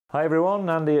Hi everyone,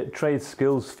 Andy at Trade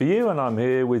Skills for You, and I'm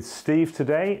here with Steve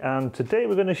today, and today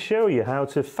we're going to show you how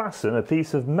to fasten a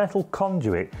piece of metal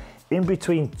conduit in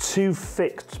between two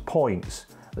fixed points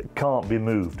that can't be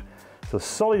moved. So a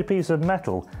solid piece of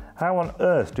metal, how on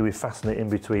earth do we fasten it in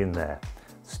between there?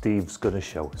 Steve's going to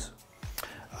show us.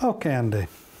 Okay, Andy.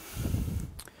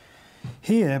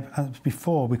 Here, as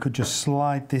before, we could just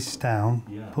slide this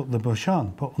down, put the bush on,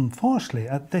 but unfortunately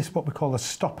at this what we call a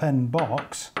stop end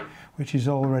box, which is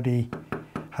already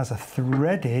has a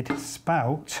threaded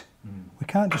spout, we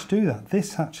can't just do that.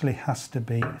 This actually has to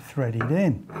be threaded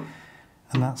in,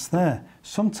 and that's there.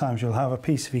 Sometimes you'll have a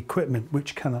piece of equipment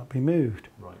which cannot be moved,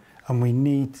 and we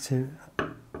need to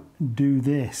do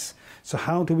this. So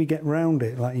how do we get round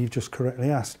it, like you've just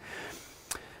correctly asked?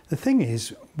 The thing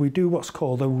is, we do what's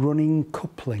called a running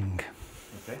coupling.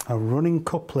 A running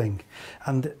coupling,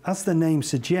 and as the name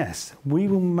suggests, we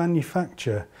will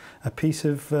manufacture a piece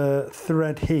of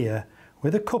thread here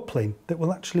with a coupling that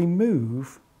will actually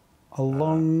move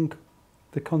along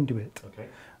the conduit.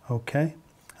 Okay,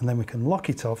 and then we can lock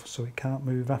it off so it can't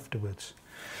move afterwards.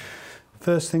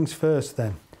 First things first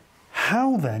then,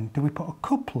 how then do we put a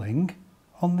coupling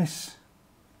on this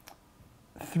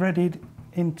threaded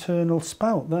internal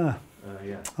spout there?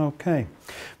 Okay,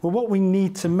 well what we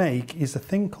need to make is a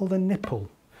thing called a nipple.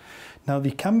 Now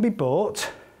they can be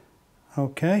bought,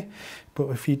 okay, but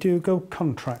if you do go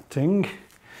contracting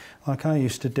like I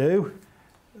used to do,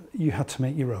 you had to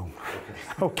make your own.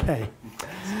 Okay,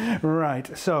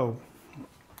 right, so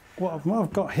what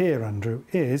I've got here, Andrew,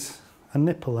 is a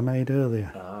nipple I made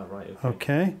earlier.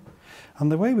 Okay,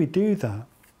 and the way we do that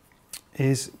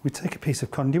is we take a piece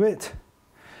of conduit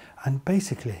and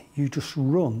basically you just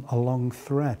run a long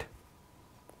thread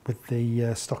with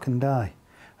the stock and die,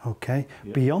 okay,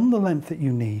 beyond the length that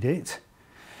you need it.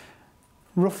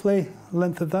 Roughly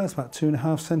length of that is about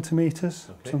 2.5 centimetres,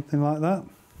 something like that,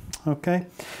 okay,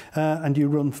 and you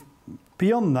run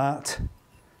beyond that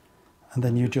and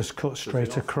then you just cut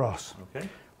straight across.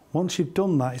 Once you've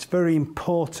done that, it's very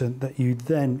important that you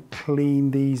then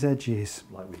clean these edges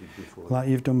like we did before, like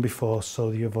you've done before,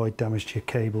 so you avoid damage to your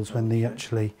cables when they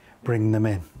actually bring them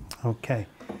in. Okay.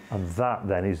 And that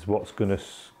then is what's going to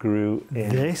screw in.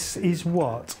 This is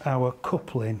what our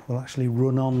coupling will actually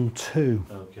run on to.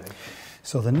 Okay.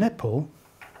 So the nipple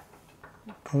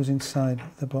goes inside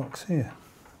the box here.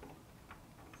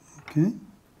 Okay.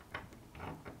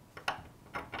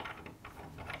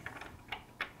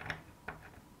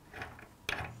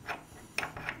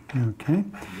 Okay.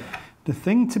 The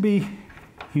thing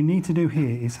you need to do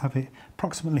here is have it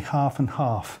approximately half and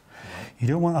half. You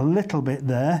don't want a little bit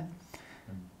there,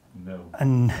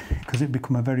 and because it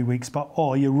become a very weak spot,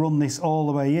 or you run this all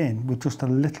the way in with just a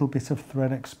little bit of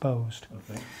thread exposed.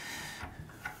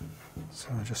 So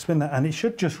I just spin that, and it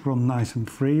should just run nice and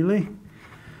freely.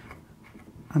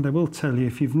 And I will tell you,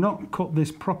 if you've not cut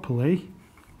this properly,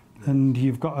 and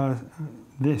you've got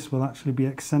this will actually be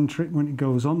eccentric when it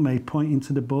goes on, may point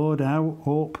into the board, out,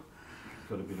 up.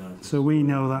 So we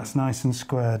know that's nice and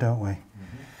square, don't we?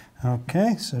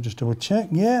 Okay, so just double check,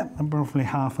 yeah, and roughly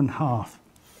half and half.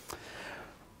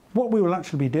 What we will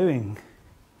actually be doing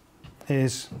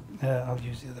is, I'll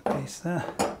use the other piece there.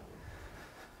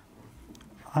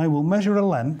 I will measure a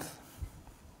length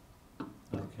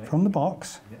from the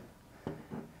box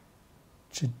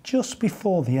to just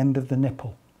before the end of the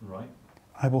nipple.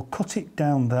 I will cut it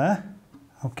down there,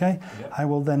 okay? I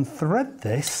will then thread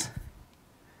this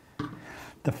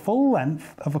the full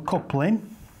length of a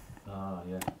coupling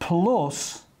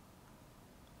plus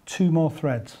 2 more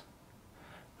threads.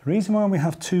 The reason why we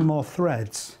have 2 more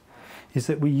threads is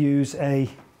that we use a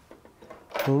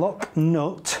lock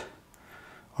nut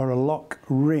or a lock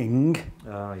ring,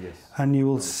 and you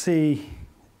will see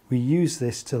we use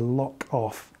this to lock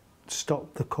off,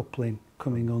 stop the coupling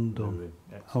coming undone.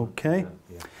 Okay.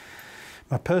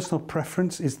 My personal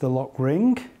preference is the lock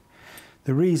ring.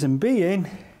 The reason being,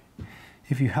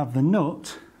 if you have the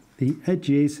nut, the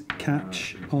edges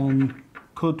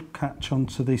could catch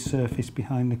onto the surface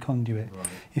behind the conduit.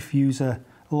 If you use a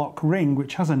lock ring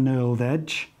which has a knurled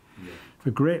edge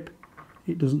for grip,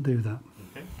 it doesn't do that.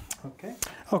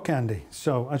 Okay, Andy,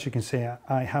 so as you can see,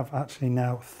 I have actually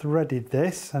now threaded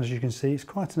this, and as you can see, it's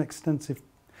quite an extensive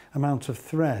amount of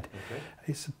thread.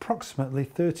 It's approximately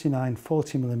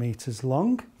 40 millimeters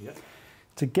long.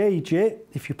 To gauge it,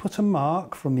 if you put a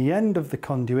mark from the end of the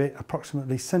conduit,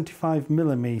 approximately 75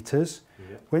 millimeters,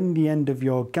 when the end of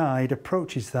your guide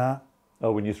approaches that.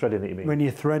 Oh, when you're threading it, you mean? When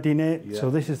you're threading it, so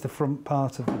this is the front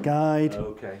part of the guide.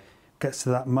 Gets to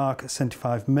that mark at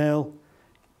 75 mil,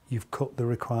 you've cut the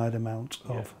required amount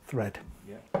of thread.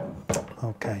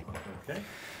 Okay.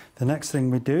 The next thing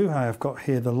we do, I have got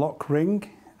here the lock ring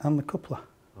and the coupler.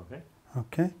 Okay.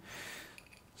 Okay.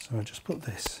 So I just put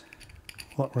this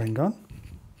lock ring on.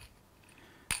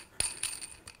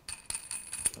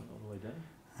 All the way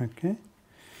down. Okay.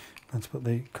 Let's put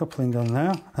the coupling on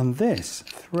now, and this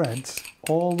threads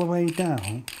all the way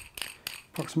down,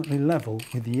 approximately level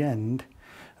with the end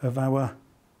of our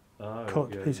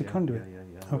cut piece of conduit.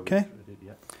 Okay.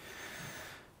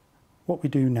 What we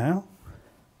do now,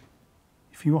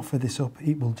 if you offer this up,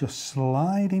 it will just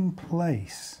slide in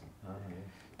place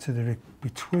to the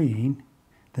between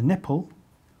the nipple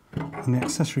and the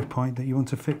accessory point that you want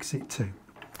to fix it to.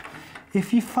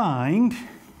 If you find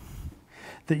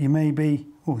that you may be,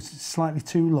 it's slightly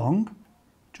too long,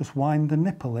 just wind the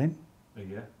nipple in.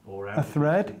 Or a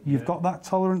thread, you've got that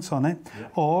tolerance on it.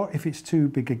 Or if it's too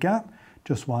big a gap,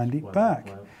 just wind it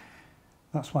back.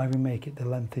 That's why we make it the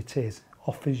length it is.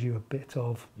 Offers you a bit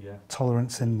of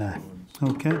tolerance in there.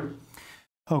 Okay.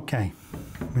 Okay.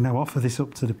 We now offer this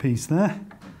up to the piece there.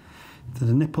 So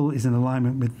the nipple is in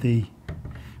alignment with the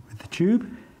tube.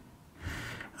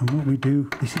 And what we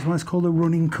do, this is why it's called a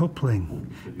running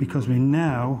coupling, because we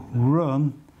now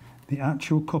run the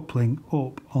actual coupling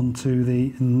up onto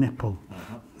the nipple.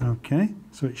 Okay,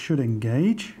 so it should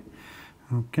engage.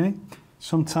 Okay,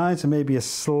 sometimes there may be a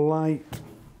slight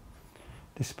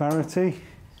disparity.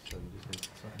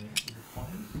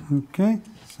 Okay,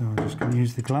 so I'm just going to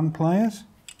use the gland pliers.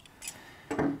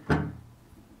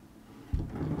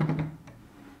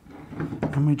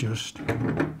 And we just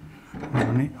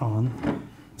run it on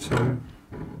to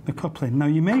the coupling. Now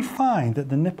you may find that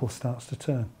the nipple starts to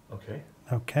turn. Okay.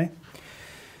 Okay.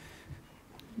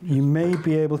 You may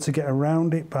be able to get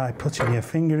around it by putting your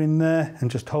finger in there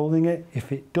and just holding it.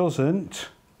 If it doesn't...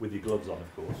 With your gloves on,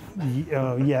 of course.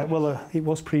 Yeah, well, it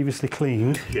was previously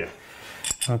cleaned. Yeah.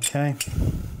 Okay.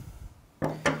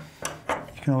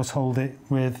 You can always hold it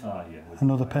with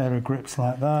another pair of grips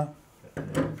like that.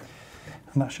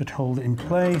 And that should hold it in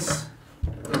place.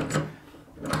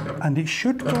 And it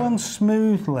should go on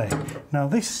smoothly. Now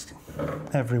this,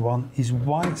 everyone, is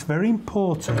why it's very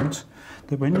important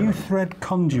that when you thread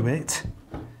conduit,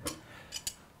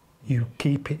 you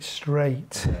keep it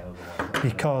straight.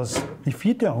 Because if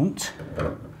you don't,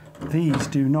 these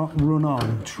do not run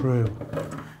on true.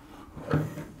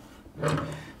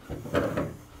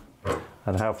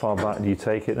 And how far back do you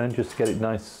take it then, just to get it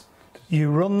nice? You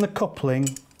run the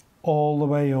coupling all the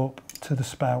way up to the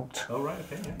spout. Oh, right,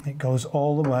 okay, yeah. It goes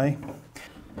all the way.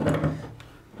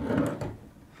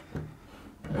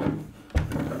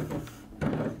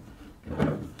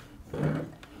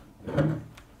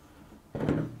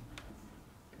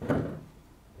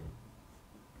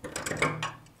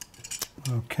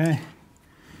 Okay.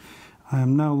 I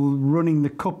am now running the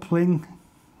coupling,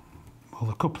 well,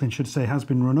 the coupling should say has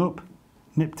been run up,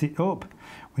 nipped it up.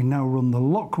 We now run the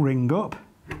lock ring up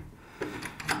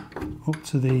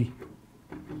to the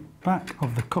back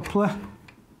of the coupler.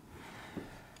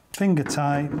 Finger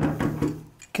tight,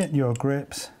 get your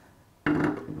grips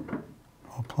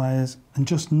or pliers and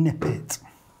just nip it.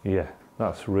 Yeah,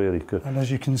 that's really good. And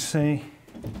as you can see,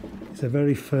 it's a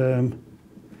very firm.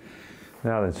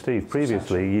 Now then, Steve,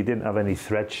 previously you didn't have any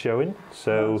threads showing,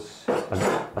 so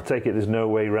I take it there's no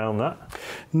way around that?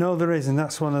 No, there isn't.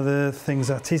 That's one of the things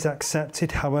that is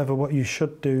accepted. However, what you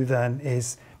should do then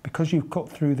is, because you've cut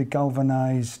through the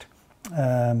galvanised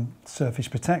surface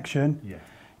protection,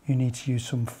 you need to use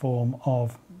some form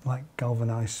of like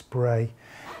galvanised spray,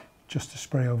 just to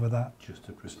spray over that, just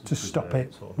to stop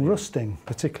it rusting,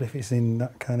 particularly if it's in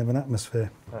that kind of an atmosphere.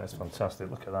 That is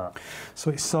fantastic, look at that. So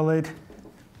it's solid.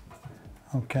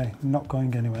 Okay, not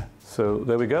going anywhere. So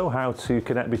there we go, how to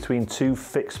connect between two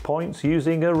fixed points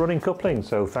using a running coupling.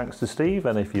 So thanks to Steve,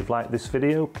 and if you've liked this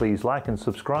video, please like and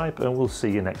subscribe, and we'll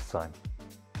see you next time.